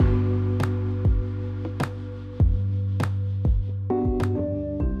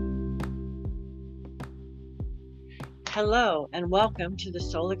Hello and welcome to the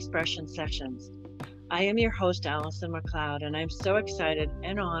Soul Expression Sessions. I am your host, Alyson MacLeod, and I'm so excited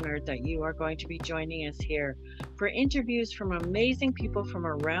and honored that you are going to be joining us here for interviews from amazing people from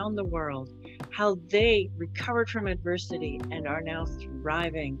around the world, how they recovered from adversity and are now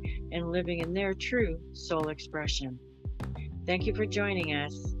thriving and living in their true soul expression. Thank you for joining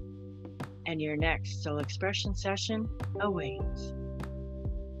us, and your next Soul Expression session awaits.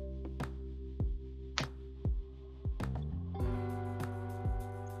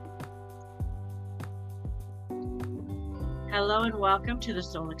 Hello and welcome to the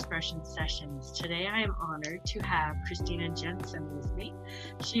Soul Expression Sessions. Today I am honored to have Kristina Jensen with me.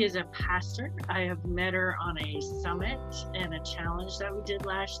 She is a pastor. I have met her on a summit and a challenge that we did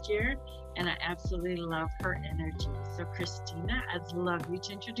last year, and I absolutely love her energy. So Kristina, I'd love you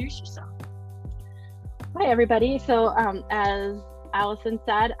to introduce yourself. Hi everybody. So as Alyson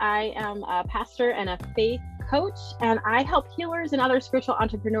said, I am a pastor and a faith coach, and I help healers and other spiritual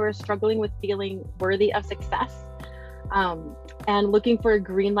entrepreneurs struggling with feeling worthy of success. And looking for a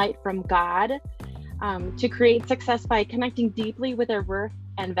green light from God to create success by connecting deeply with their worth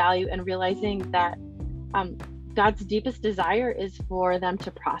and value and realizing that God's deepest desire is for them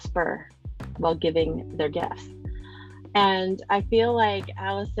to prosper while giving their gifts. And I feel like,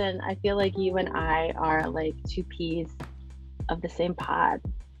 Alyson, you and I are like two peas of the same pod,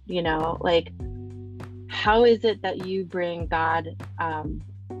 you know, like how is it that you bring God,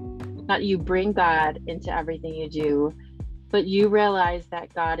 not you bring God into everything you do, but you realize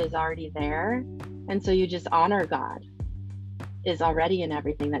that God is already there. And so you just honor God is already in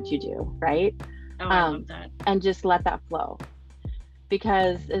everything that you do, right? Oh, I love that. And just let that flow.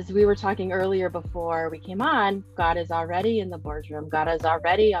 Because as we were talking earlier before we came on, God is already in the boardroom. God is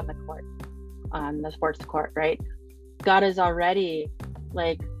already on the court, on the sports court, right? God is already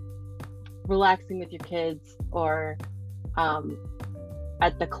like relaxing with your kids or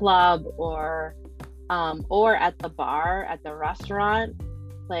at the club or at the bar, at the restaurant,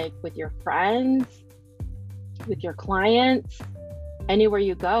 like with your friends, with your clients, anywhere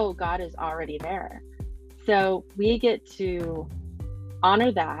you go, God is already there. So we get to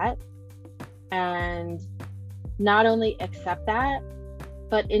honor that and not only accept that,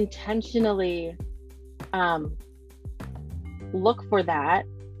 but intentionally look for that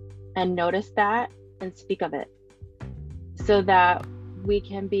and notice that and speak of it so that we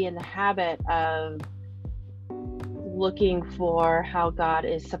can be in the habit of looking for how God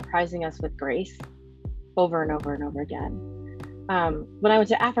is surprising us with grace over and over and over again. When I went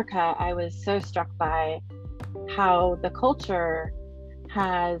to Africa, I was so struck by how the culture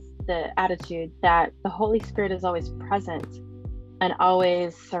has the attitude that the Holy Spirit is always present and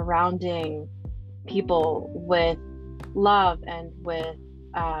always surrounding people with love and with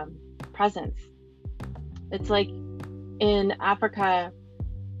presence. It's like in Africa,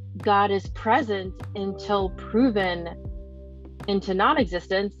 God is present until proven into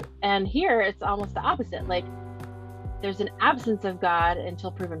non-existence. And here it's almost the opposite. Like there's an absence of God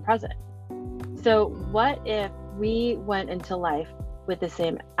until proven present. So what if we went into life with the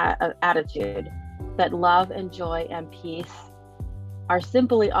same attitude that love and joy and peace are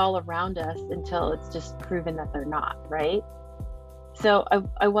simply all around us until it's just proven that they're not, right? So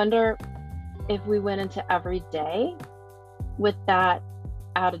I wonder if we went into every day with that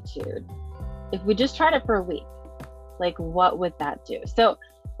attitude, if we just tried it for a week, like what would that do? So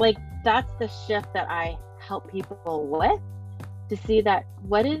like that's the shift that I help people with, to see that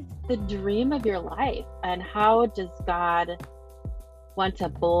what is the dream of your life and how does God want to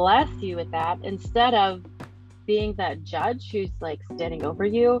bless you with that, instead of being that judge who's like standing over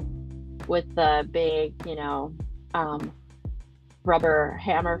you with the big, rubber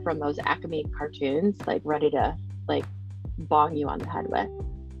hammer from those Acme cartoons, like ready to like bong you on the head with.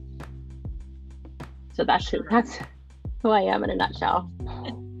 So that's who I am in a nutshell.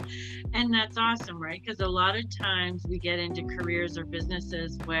 And that's awesome, right? Because a lot of times we get into careers or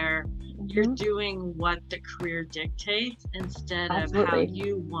businesses where you're doing what the career dictates instead of how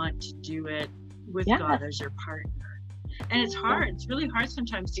you want to do it with God as your partner. And it's hard. It's really hard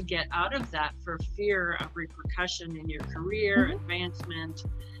sometimes to get out of that for fear of repercussion in your career, advancement,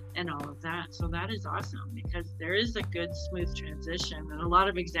 and all of that. So that is awesome, because there is a good smooth transition and a lot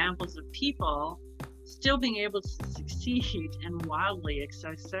of examples of people still being able to succeed and wildly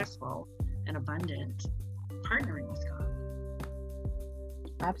successful and abundant partnering with God.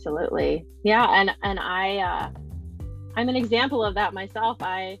 Absolutely. Yeah. And I'm an example of that myself.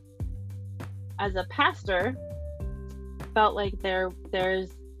 I, as a pastor, felt like there's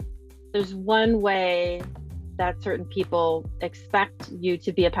one way that certain people expect you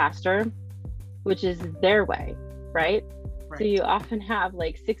to be a pastor, which is their way. right? Right. So you often have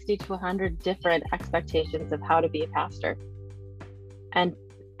like 60 to 100 different expectations of how to be a pastor.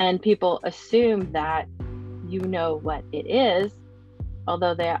 And people assume that you know what it is,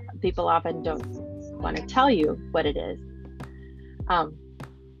 although people often don't want to tell you what it is.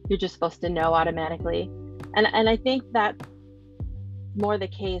 You're just supposed to know automatically. And I think that's more the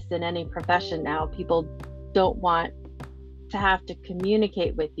case in any profession now. People don't want to have to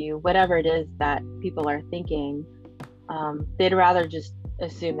communicate with you whatever it is that people are thinking. They'd rather just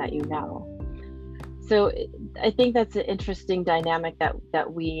assume that you know. So I think that's an interesting dynamic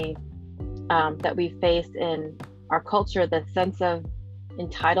that we face in our culture, the sense of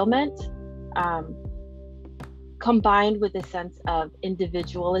entitlement, combined with a sense of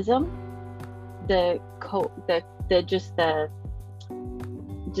individualism,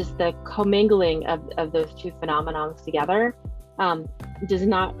 just the commingling of those two phenomena together does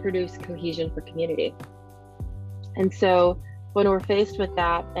not produce cohesion for community. And so when we're faced with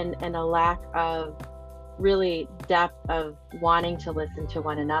that and a lack of really depth of wanting to listen to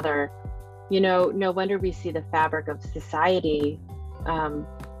one another, no wonder we see the fabric of society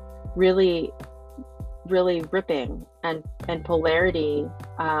really ripping and polarity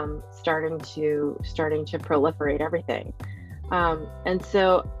starting to proliferate everything. And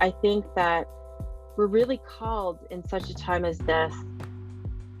so I think that we're really called in such a time as this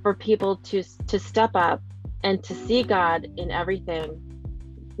for people to step up and to see God in everything,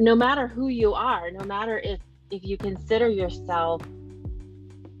 no matter who you are, no matter if you consider yourself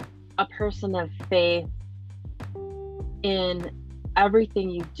a person of faith in everything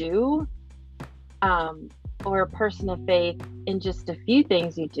you do, or a person of faith in just a few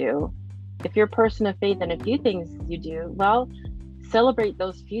things you do. If you're a person of faith in a few things you do, well, celebrate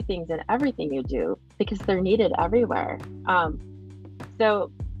those few things in everything you do, because they're needed everywhere.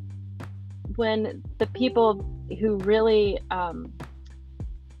 So when the people who really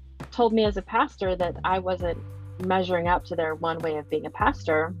told me as a pastor that I wasn't measuring up to their one way of being a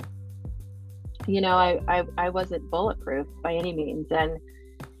pastor, I wasn't bulletproof by any means, and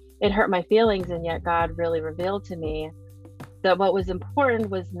it hurt my feelings. And yet God really revealed to me that what was important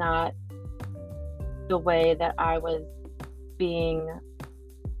was not the way that I was being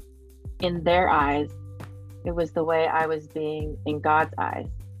in their eyes. It was the way I was being in God's eyes,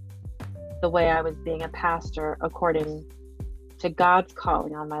 the way I was being a pastor according to God's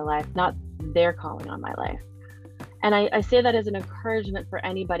calling on my life, not their calling on my life. And I say that as an encouragement for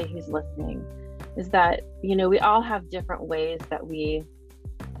anybody who's listening, is that, we all have different ways that we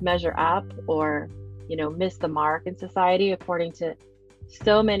measure up or, miss the mark in society according to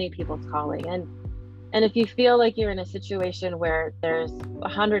so many people's calling. And if you feel like you're in a situation where there's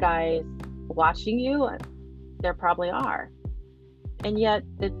 100 eyes watching you, there probably are. And yet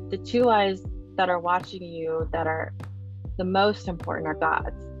the two eyes that are watching you that are the most important are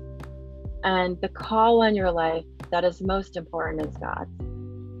God's. And the call on your life that is most important is God's.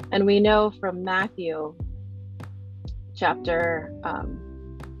 And we know from Matthew chapter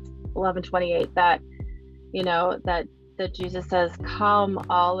 11:28 that, that Jesus says, "Come,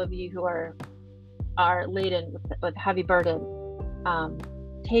 all of you who are laden with heavy burden,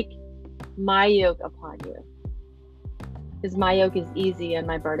 take my yoke upon you, because my yoke is easy and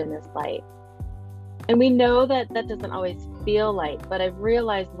my burden is light." And we know that doesn't always feel light, but I've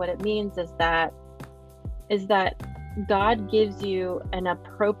realized what it means is that God gives you an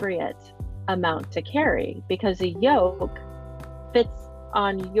appropriate amount to carry, because a yoke fits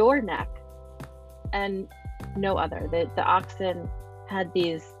on your neck and no other. The oxen had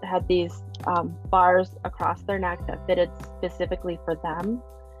these bars across their neck that fitted specifically for them.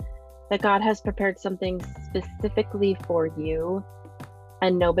 That God has prepared something specifically for you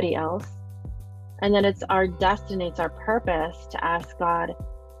and nobody else. And then it's our destiny, it's our purpose to ask God,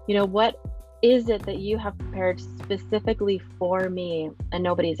 what is it that you have prepared specifically for me and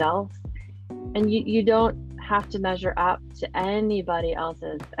nobody else? And you don't have to measure up to anybody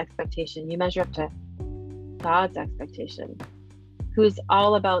else's expectation. You measure up to God's expectation, who's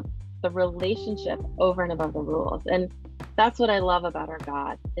all about the relationship over and above the rules. And that's what I love about our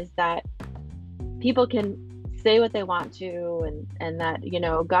God, is that people can say what they want to, and that,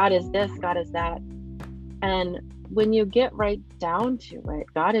 God is this, God is that. And when you get right down to it,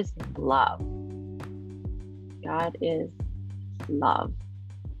 God is love. God is love.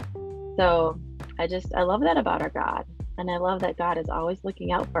 So I love that about our God. And I love that God is always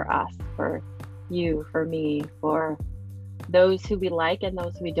looking out for us, for you, for me, for those who we like and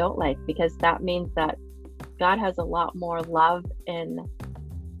those we don't like, because that means that God has a lot more love in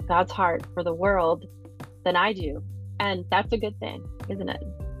God's heart for the world than I do. And that's a good thing, isn't it?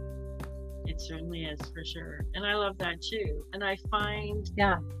 It certainly is, for sure. And I love that too. And I find,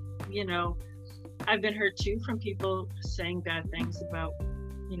 you know, I've been hurt too from people saying bad things about,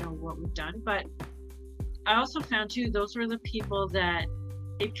 you know, what we've done. But I also found too, those were the people that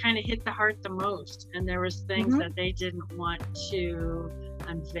it kind of hit the heart the most. And there was things that they didn't want to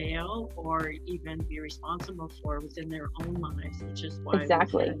unveil or even be responsible for within their own lives, which is why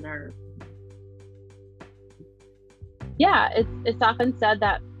exactly. we hit a nerve. Yeah, it's often said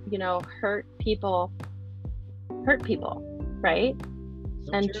that, you know, hurt people, right?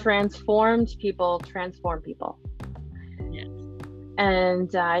 So and true. Transformed people transform people. Yes.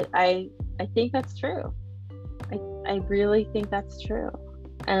 And I think that's true. I really think that's true.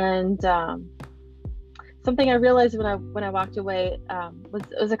 And something I realized when I walked away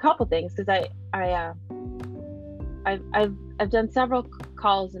was a couple things, because I've done several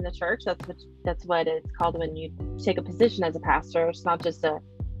calls in the church. That's what it's called when you take a position as a pastor. It's not just a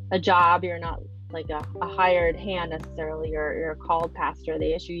job. You're not like a hired hand necessarily. You're a called pastor.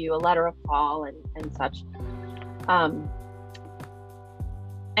 They issue you a letter of call and such.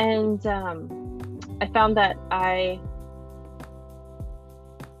 I found that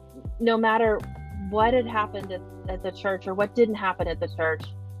no matter what had happened at the church or what didn't happen at the church,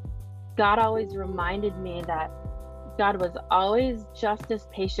 God always reminded me that God was always just as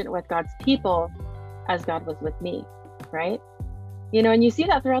patient with God's people as God was with me, right? You know, and you see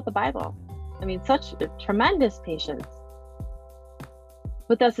that throughout the Bible. I mean, such tremendous patience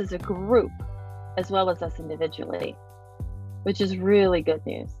with us as a group, as well as us individually, which is really good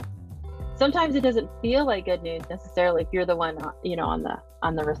news. Sometimes it doesn't feel like good news necessarily if you're the one, you know,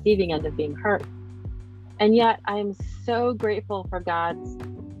 on the receiving end of being hurt. And yet I'm so grateful for God's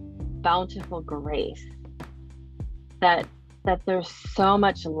bountiful grace, that there's so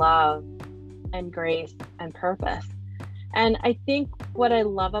much love and grace and purpose. And I think what I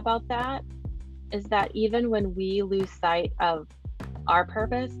love about that is that even when we lose sight of our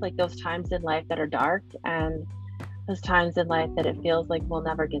purpose, like those times in life that are dark and those times in life that it feels like we'll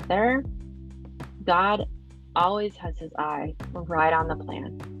never get there, God always has his eye right on the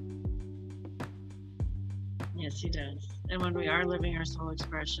plan. Yes, he does. And when we are living our soul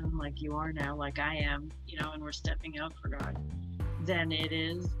expression like you are now, like I am, you know, and we're stepping out for God, then it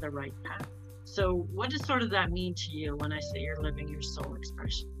is the right path. So what does sort of that mean to you when I say you're living your soul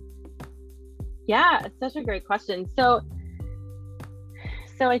expression? Yeah, it's such a great question. So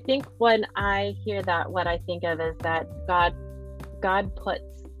I think when I hear that, what I think of is that God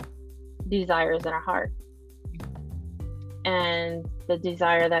puts desires in our heart. And the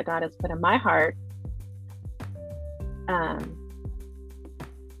desire that God has put in my heart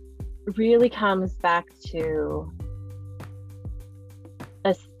really comes back to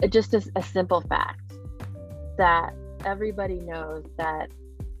just a simple fact that everybody knows that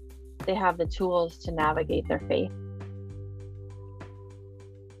they have the tools to navigate their faith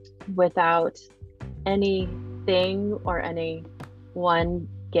without anything or anyone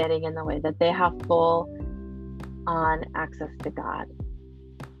getting in the way, that they have full on access to God,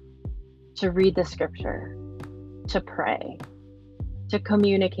 to read the scripture, to pray, to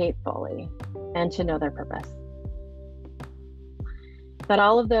communicate fully, and to know their purpose. But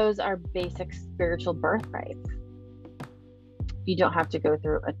all of those are basic spiritual birthrights. You don't have to go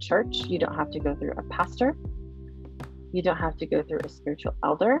through a church. You don't have to go through a pastor. You don't have to go through a spiritual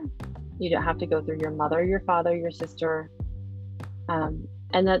elder. You don't have to go through your mother, your father, your sister.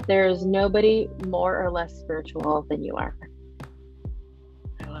 And that there's nobody more or less spiritual than you are.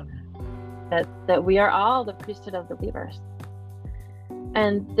 I love it. That we are all the priesthood of believers.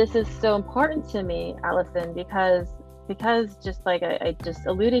 And this is so important to me, Alyson, because just like I just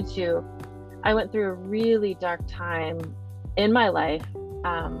alluded to, I went through a really dark time in my life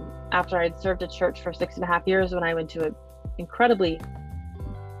after I'd served a church for 6.5 years, when I went to an incredibly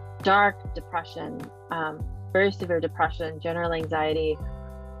dark depression, very severe depression, general anxiety,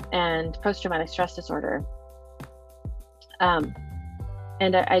 and post-traumatic stress disorder.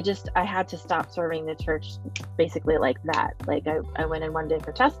 And I had to stop serving the church basically like that. Like I went in one day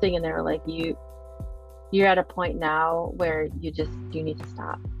for testing, and they were like, you're at a point now where you need to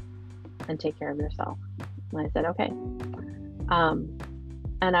stop and take care of yourself. And I said, okay.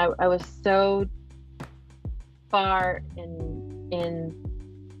 And I was so far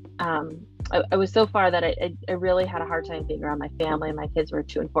I was so far that I really had a hard time being around my family. My kids were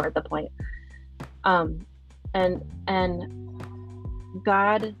 2 and 4 at the point. And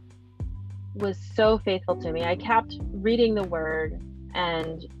God was so faithful to me. I kept reading the word,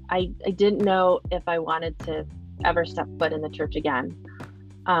 and I didn't know if I wanted to ever step foot in the church again.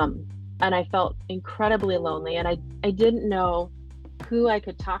 And I felt incredibly lonely, and I didn't know who I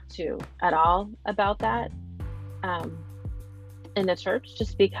could talk to at all about that in the church,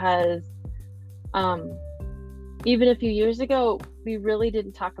 just because even a few years ago, we really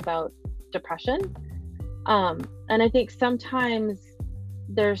didn't talk about depression. And I think sometimes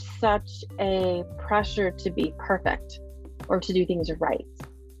there's such a pressure to be perfect or to do things right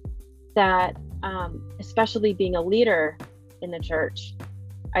that, especially being a leader in the church,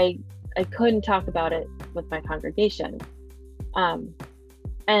 I couldn't talk about it with my congregation.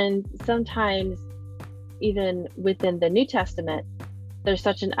 And sometimes even within the New Testament, there's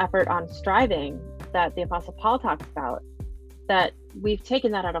such an effort on striving that the Apostle Paul talks about, that we've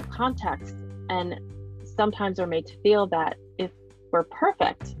taken that out of context, and sometimes we're made to feel that if we're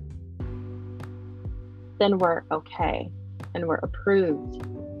perfect, then we're okay and we're approved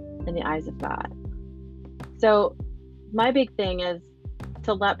in the eyes of God. So my big thing is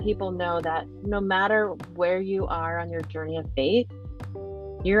to let people know that no matter where you are on your journey of faith,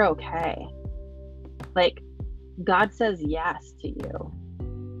 you're okay. Like, God says yes to you.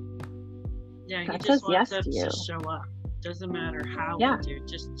 Yeah, God he just says yes wants us to you. to show up. Doesn't matter how Yeah. we do,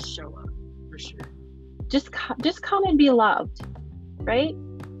 just show up, for sure. Just come and be loved, right?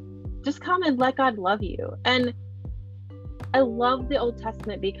 Just come and let God love you. And I love the Old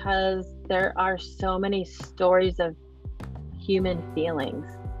Testament because there are so many stories of human feelings.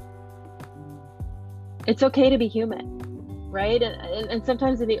 It's okay to be human, right? And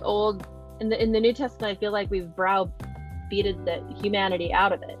sometimes in the New Testament, I feel like we've browbeated the humanity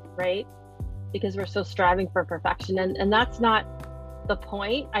out of it, right? Because we're so striving for perfection, and that's not the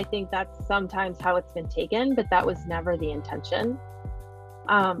point. I think that's sometimes how it's been taken, but that was never the intention.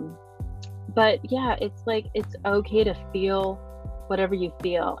 But yeah, it's like, it's okay to feel whatever you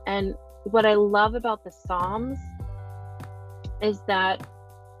feel. And what I love about the Psalms is that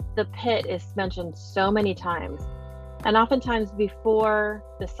the pit is mentioned so many times. And oftentimes before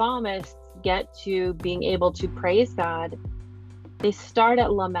the psalmists get to being able to praise God, they start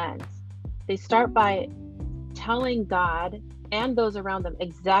at lament. They start by telling God and those around them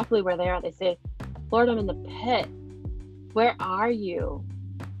exactly where they are. They say, Lord, I'm in the pit. Where are you?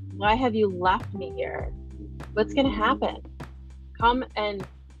 Why have you left me here? What's going to happen? Come and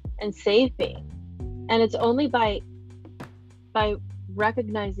save me. And it's only by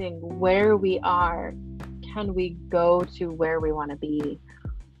recognizing where we are can we go to where we want to be.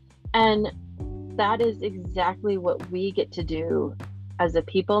 And that is exactly what we get to do as a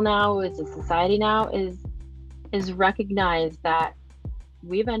people now, as a society now, is recognize that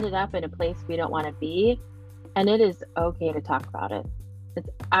we've ended up in a place we don't want to be, and it is okay to talk about it. It's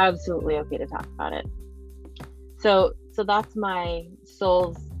absolutely okay to talk about it. So that's my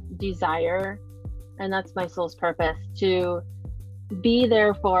soul's desire, and that's my soul's purpose, to be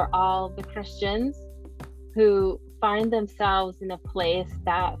there for all the Christians who find themselves in a place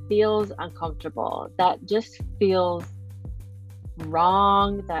that feels uncomfortable, that just feels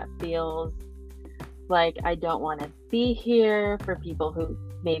wrong, that feels like I don't want to be here, for people who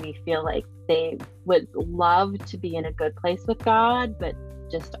maybe feel like they would love to be in a good place with God, but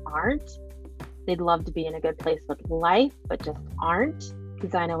just aren't. They'd love to be in a good place with life, but just aren't,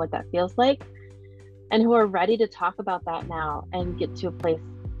 because I know what that feels like. And who are ready to talk about that now and get to a place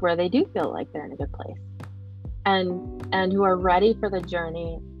where they do feel like they're in a good place. And who are ready for the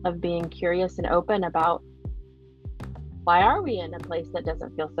journey of being curious and open about, why are we in a place that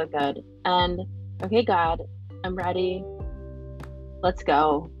doesn't feel so good? And okay, God, I'm ready. Let's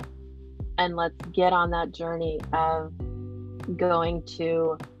go. And let's get on that journey of going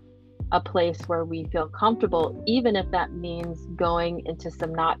to a place where we feel comfortable, even if that means going into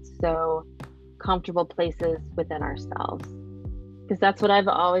some not so comfortable places within ourselves. Because that's what I've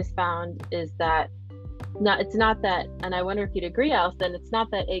always found, is that it's not that, and I wonder if you'd agree, Alyson, it's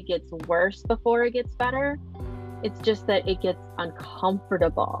not that it gets worse before it gets better. It's just that it gets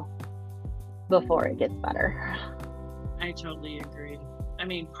uncomfortable before it gets better. I totally agree. I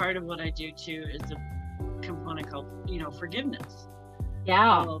mean, part of what I do too is a component called, forgiveness.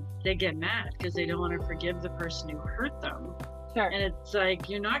 Yeah. Well, they get mad because they don't want to forgive the person who hurt them. Sure. And it's like,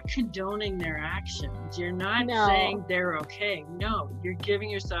 you're not condoning their actions. You're not No. saying they're okay. No, you're giving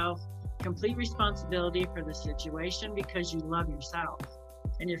yourself complete responsibility for the situation because you love yourself.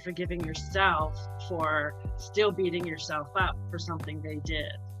 And you're forgiving yourself for still beating yourself up for something they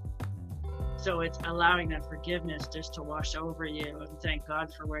did. So it's allowing that forgiveness just to wash over you, and thank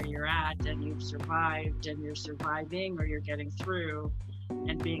God for where you're at, and you've survived, and you're surviving, or you're getting through,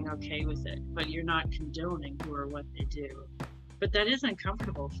 and being okay with it. But you're not condoning who or what they do. But that is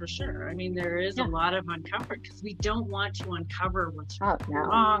uncomfortable for sure. I mean, there is a lot of uncomfort because we don't want to uncover what's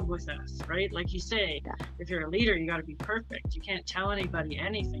wrong with us, right? Like you say, if you're a leader, you got to be perfect. You can't tell anybody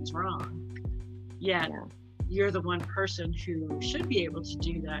anything's wrong. Yet you're the one person who should be able to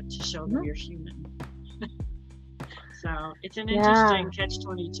do that to show that you're human. So it's an interesting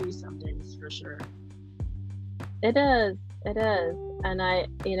catch-22 some days for sure. It is. And I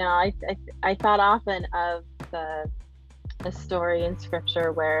thought often of a story in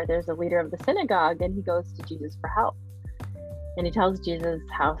scripture where there's a leader of the synagogue and he goes to Jesus for help. And he tells Jesus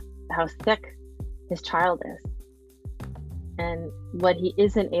how sick his child is and what he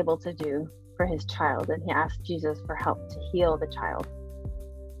isn't able to do for his child. And he asks Jesus for help to heal the child.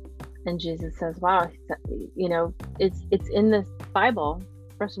 And Jesus says, wow, it's in this Bible.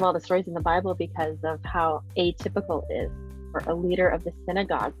 First of all, the story's in the Bible because of how atypical it is for a leader of the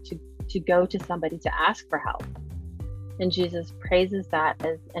synagogue to go to somebody to ask for help. And Jesus praises that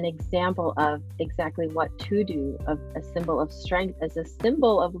as an example of exactly what to do, of a symbol of strength, as a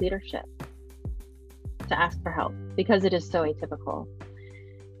symbol of leadership, to ask for help, because it is so atypical.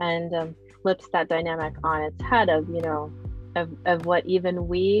 And flips that dynamic on its head of what even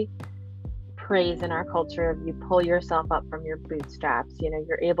we praise in our culture of you pull yourself up from your bootstraps,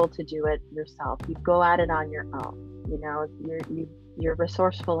 you're able to do it yourself, you go at it on your own, you're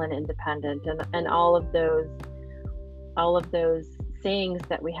resourceful and independent, and all of those sayings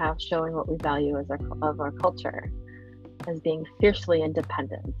that we have showing what we value as our culture as being fiercely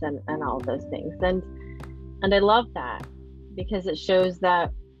independent and all of those things. And I love that because it shows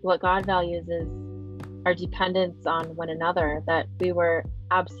that what God values is our dependence on one another, that we were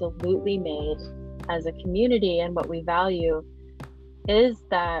absolutely made as a community. And what we value is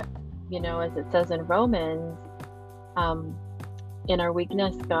that, as it says in Romans, in our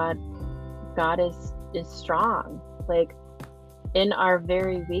weakness, God is strong. Like in our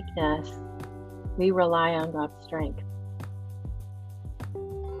very weakness, we rely on God's strength.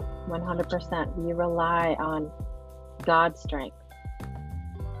 100%. We rely on God's strength.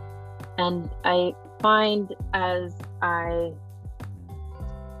 And I find as I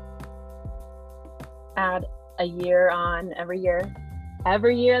add a year on every year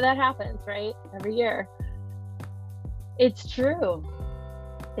that happens, right? Every year. It's true.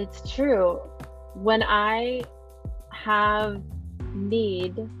 When I have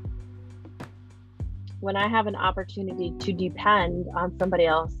when I have an opportunity to depend on somebody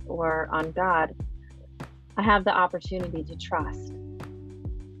else or on God, I have the opportunity to trust.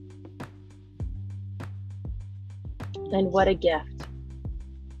 And what a gift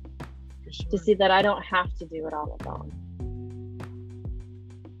to see that I don't have to do it all alone.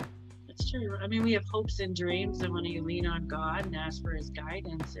 That's true. I mean, we have hopes and dreams, and when you lean on God and ask for his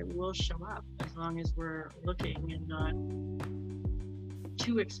guidance, it will show up as long as we're looking and not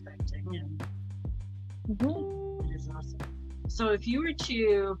too expecting. And it is awesome. So if you were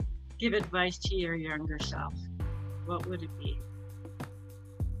to give advice to your younger self, what would it be?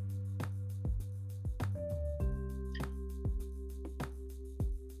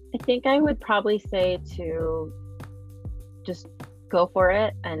 I think I would probably say to just go for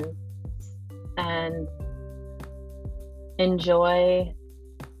it and enjoy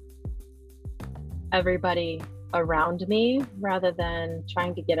everybody around me rather than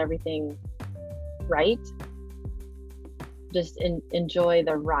trying to get everything right. Just enjoy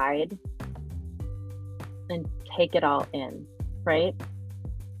the ride and take it all in, right?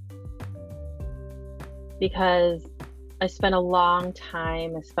 Because I spent a long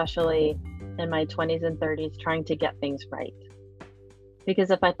time, especially in my 20s and 30s, trying to get things right. Because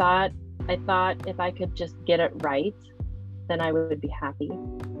if I thought if I could just get it right, then I would be happy.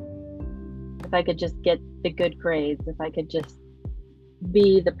 If I could just get the good grades, if I could just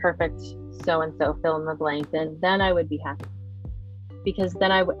be the perfect so-and-so, fill in the blank, then I would be happy. Because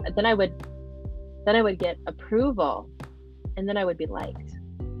then I would get approval, and then I would be liked.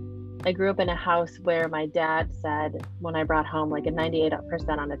 I grew up in a house where my dad said when I brought home like a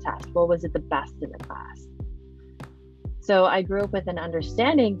 98% on a test, well, was it the best in the class? So I grew up with an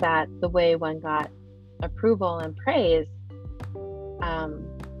understanding that the way one got approval and praise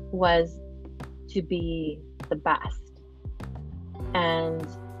was to be the best. And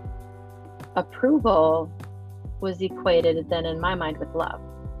approval was equated then in my mind with love.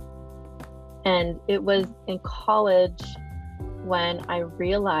 And it was in college when I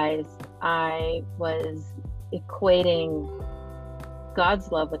realized I was equating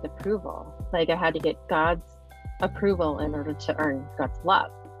God's love with approval. Like I had to get God's approval in order to earn God's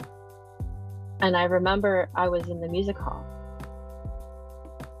love. And I remember I was in the music hall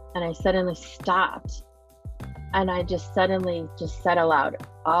and I suddenly stopped And I just suddenly just said aloud,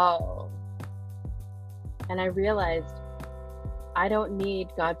 oh. And I realized I don't need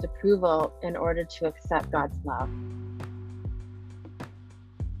God's approval in order to accept God's love.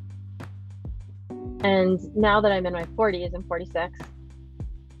 And now that I'm in my 40s, I'm 46,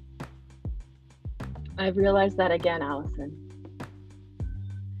 I've realized that again, Alyson.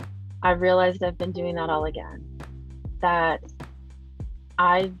 I've realized I've been doing that all again. That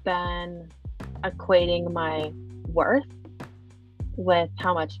I've been equating my worth with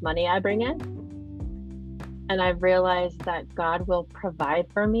how much money I bring in. And I've realized that God will provide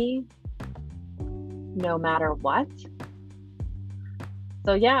for me no matter what.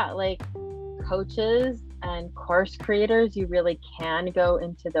 So yeah, like coaches and course creators, you really can go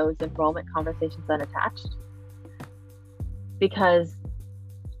into those enrollment conversations unattached, because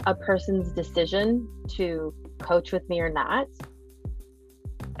a person's decision to coach with me or not,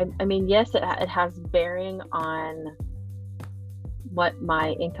 I mean, yes, it has bearing on what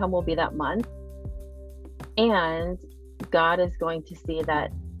my income will be that month. And God is going to see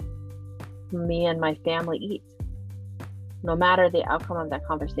that me and my family eat, no matter the outcome of that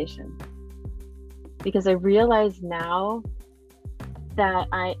conversation. Because I realize now that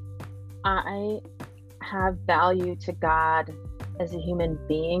I have value to God as a human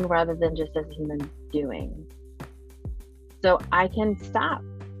being rather than just as a human doing. So I can stop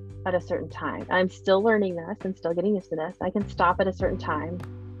at a certain time. I'm still learning this and still getting used to this. I can stop at a certain time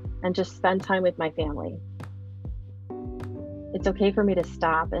and just spend time with my family. It's okay for me to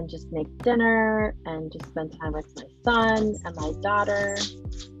stop and just make dinner and just spend time with my son and my daughter.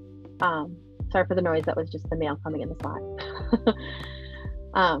 Sorry for the noise, that was just the mail coming in the slot.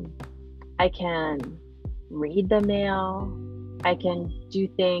 I can read the mail. I can do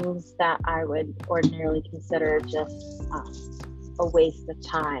things that I would ordinarily consider just a waste of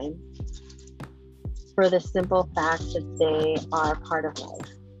time, for the simple fact that they are part of life.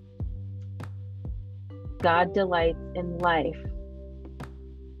 God delights in life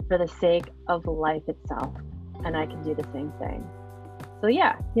for the sake of life itself, and I can do the same thing. So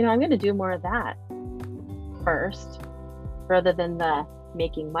yeah, I'm going to do more of that first, rather than the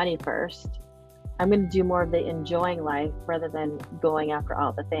making money first. I'm going to do more of the enjoying life rather than going after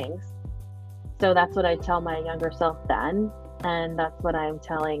all the things. So that's what I tell my younger self then, and that's what I'm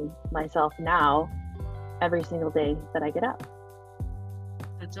telling myself now every single day that I get up.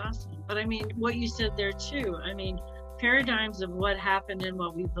 That's awesome. But I mean, what you said there too, I mean, paradigms of what happened and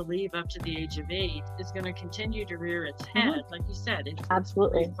what we believe up to the age of 8 is going to continue to rear its head. Like you said, it's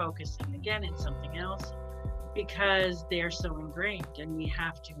absolutely refocusing again in something else, because they're so ingrained, and we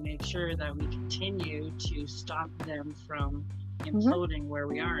have to make sure that we continue to stop them from imploding where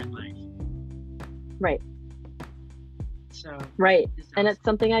we are in life. Right. So right. And it's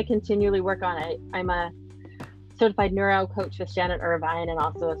something I continually work on. I'm a certified neuro coach with Janet Irvine, and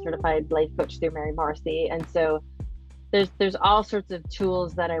also a certified life coach through Mary Morrissey. And so there's all sorts of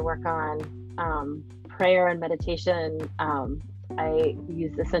tools that I work on, prayer and meditation. I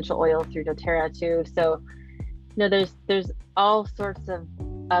use essential oils through doTERRA too. So there's all sorts of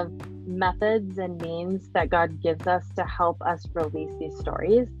methods and means that God gives us to help us release these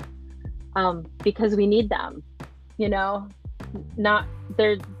stories, because we need them. Not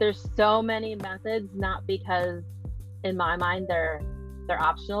there's so many methods, not because in my mind they're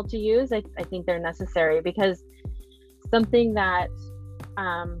optional to use. I think they're necessary, because something that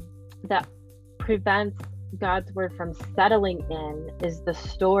that prevents God's word from settling in is the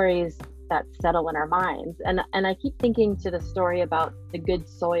stories that settle in our minds. And I keep thinking to the story about the good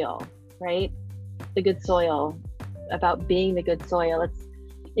soil, right? The good soil, about being the good soil. It's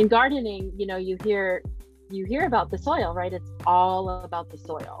in gardening, you hear about the soil, right? It's all about the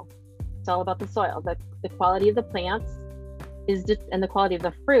soil. It's all about the soil. The quality of the plants is just, and the quality of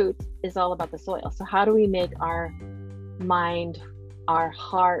the fruit is all about the soil. So how do we make our mind, our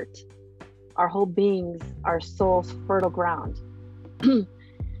heart, our whole beings, our souls fertile ground?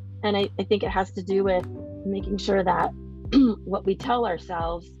 And I think it has to do with making sure that what we tell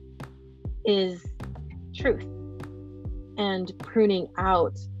ourselves is truth, and pruning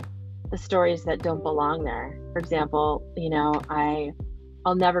out the stories that don't belong there. For example,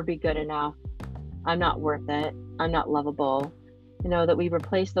 I'll never be good enough. I'm not worth it. I'm not lovable. That we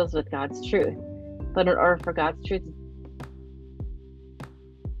replace those with God's truth. But in order for God's truth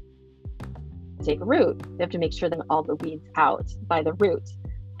to take root, we have to make sure that all the weeds out by the root,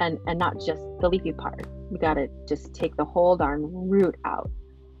 and not just the leafy part. We got to just take the whole darn root out,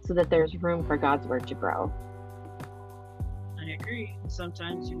 so that there's room for God's word to grow. I agree.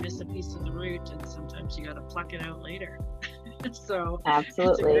 Sometimes you miss a piece of the root, and sometimes you got to pluck it out later. So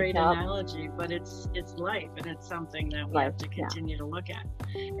absolutely, it's a great analogy, but it's life, and it's something that we have to continue to look at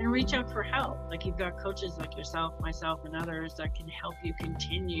and reach out for help. Like, you've got coaches like yourself, myself, and others that can help you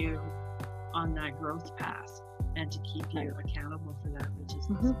continue on that growth path and to keep you accountable for that, which is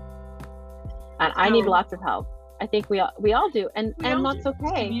awesome. And I need lots of help. I think we all do, and that's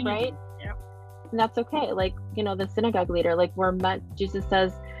okay, right? Yep. And that's okay. Like, you know, the synagogue leader, like, we're meant, Jesus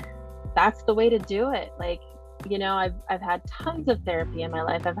says that's the way to do it. Like, you know, I've had tons of therapy in my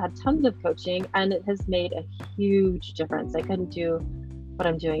life. I've had tons of coaching, and it has made a huge difference. I couldn't do what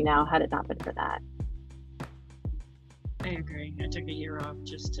I'm doing now had it not been for that. I agree. I took a year off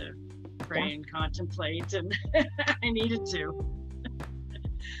just to pray and contemplate, and I needed to.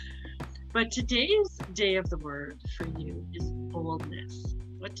 But today's day of the word for you is boldness.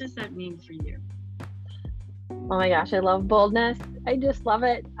 What does that mean for you? Oh my gosh, I love boldness. I just love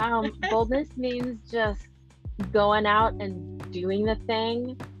it. Boldness means just going out and doing the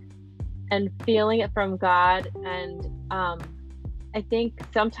thing and feeling it from God. And I think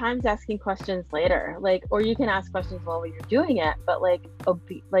sometimes asking questions later, like, or you can ask questions while you're doing it, but like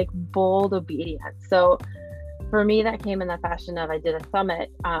bold obedience. So for me, that came in the fashion of, I did a summit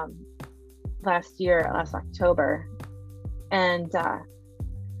last October, and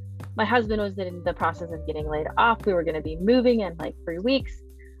my husband was in the process of getting laid off. We were going to be moving in like 3 weeks.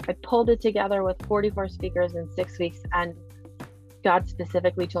 I pulled it together with 44 speakers in 6 weeks, and God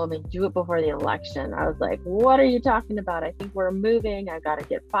specifically told me, do it before the election. I was like, what are you talking about? I think we're moving. I got to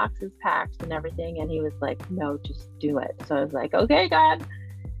get boxes packed and everything. And he was like, no, just do it. So I was like, okay, God.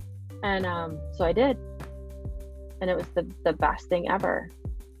 And so I did. And it was the best thing ever.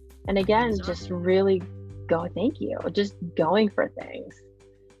 And again, just really thank you, just going for things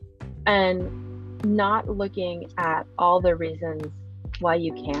and not looking at all the reasons why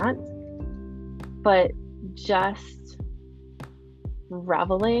you can't, but just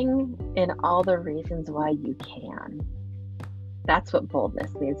reveling in all the reasons why you can. That's what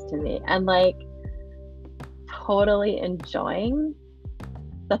boldness means to me. And like, totally enjoying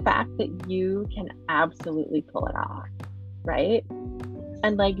the fact that you can absolutely pull it off, right?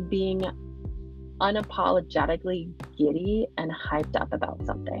 And like being unapologetically giddy and hyped up about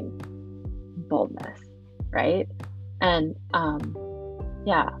something. Boldness, right? And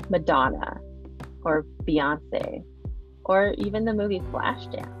Madonna or Beyonce, or even the movie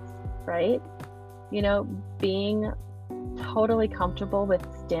Flashdance, right? You know, being totally comfortable with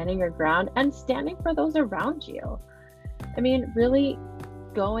standing your ground and standing for those around you. I mean, really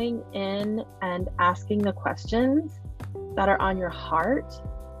going in and asking the questions that are on your heart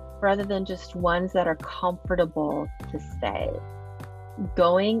rather than just ones that are comfortable to say.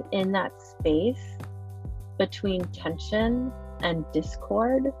 Going in that space between tension and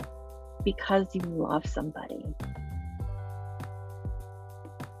discord because you love somebody.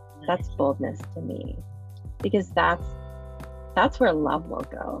 That's boldness to me, because that's where love will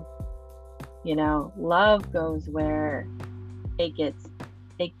go. You know, love goes where it gets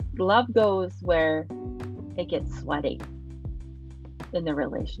sweaty in the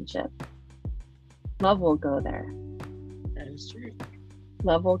relationship. Love will go there. That is true.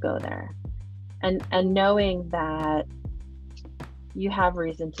 Love will go there. And knowing that you have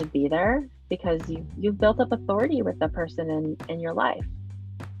reason to be there because you've built up authority with the person in your life.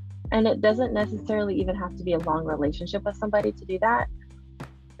 And it doesn't necessarily even have to be a long relationship with somebody to do that,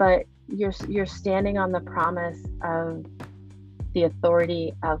 but you're standing on the promise of the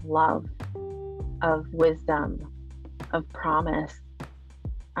authority of love, of wisdom, of promise,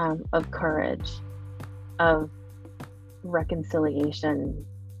 of courage, of reconciliation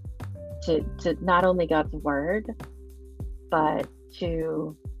to not only God's word, but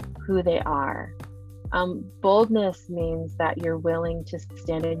to who they are. Boldness means that you're willing to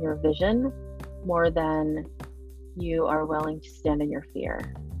stand in your vision more than you are willing to stand in your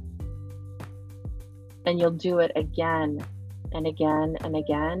fear. And you'll do it again and again and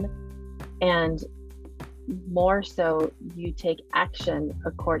again. And more so, you take action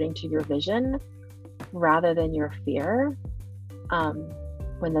according to your vision rather than your fear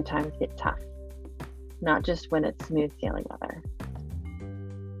when the times get tough, not just when it's smooth sailing weather.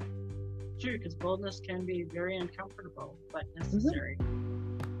 True, because boldness can be very uncomfortable, but necessary.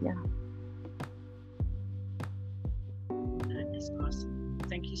 Mm-hmm. Yeah. That is awesome.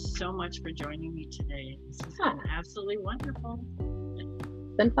 Thank you so much for joining me today. This has been absolutely wonderful.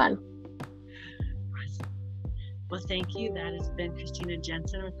 It's been fun. Awesome. Well, thank you. That has been Kristina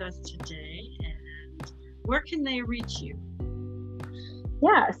Jensen with us today. And where can they reach you?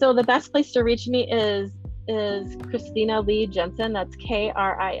 Yeah, so the best place to reach me is is Kristina Lee Jensen. That's KRISTINALEE.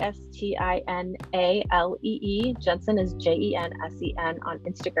 Jensen is JENSEN on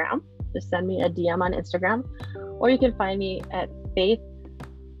Instagram. Just send me a DM on Instagram, or you can find me at Faith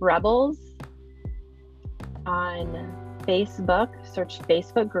Rebels on Facebook. Search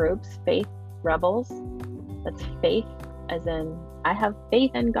Facebook groups, Faith Rebels. That's faith as in I have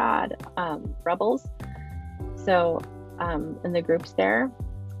faith in God, Rebels. So in the groups there,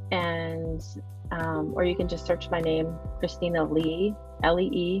 and or you can just search my name, Kristina Lee,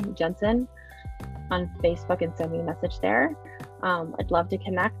 LEE Jensen, on Facebook and send me a message there. I'd love to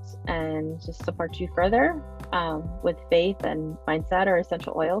connect and just support you further with faith and mindset or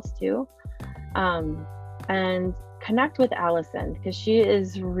essential oils too. And connect with Alyson, because she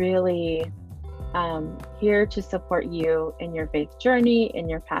is really here to support you in your faith journey, in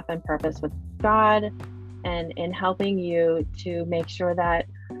your path and purpose with God, and in helping you to make sure that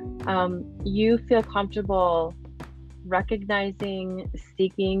you feel comfortable recognizing,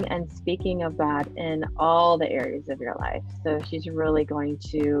 seeking, and speaking of God in all the areas of your life. So she's really going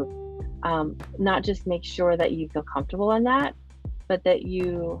to not just make sure that you feel comfortable in that, but that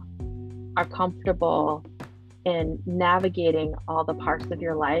you are comfortable in navigating all the parts of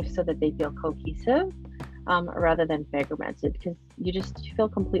your life so that they feel cohesive rather than fragmented, because you feel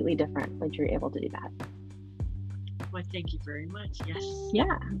completely different when you're able to do that. Well, thank you very much. Yes.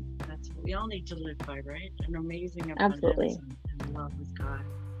 Yeah. That's what we all need to live by, right? An amazing Absolutely. and love with God.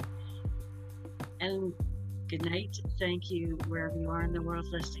 And good night. Thank you wherever you are in the world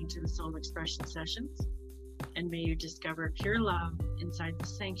listening to the Soul Expression Sessions. And may you discover pure love inside the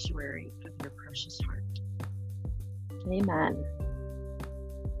sanctuary of your precious heart. Amen.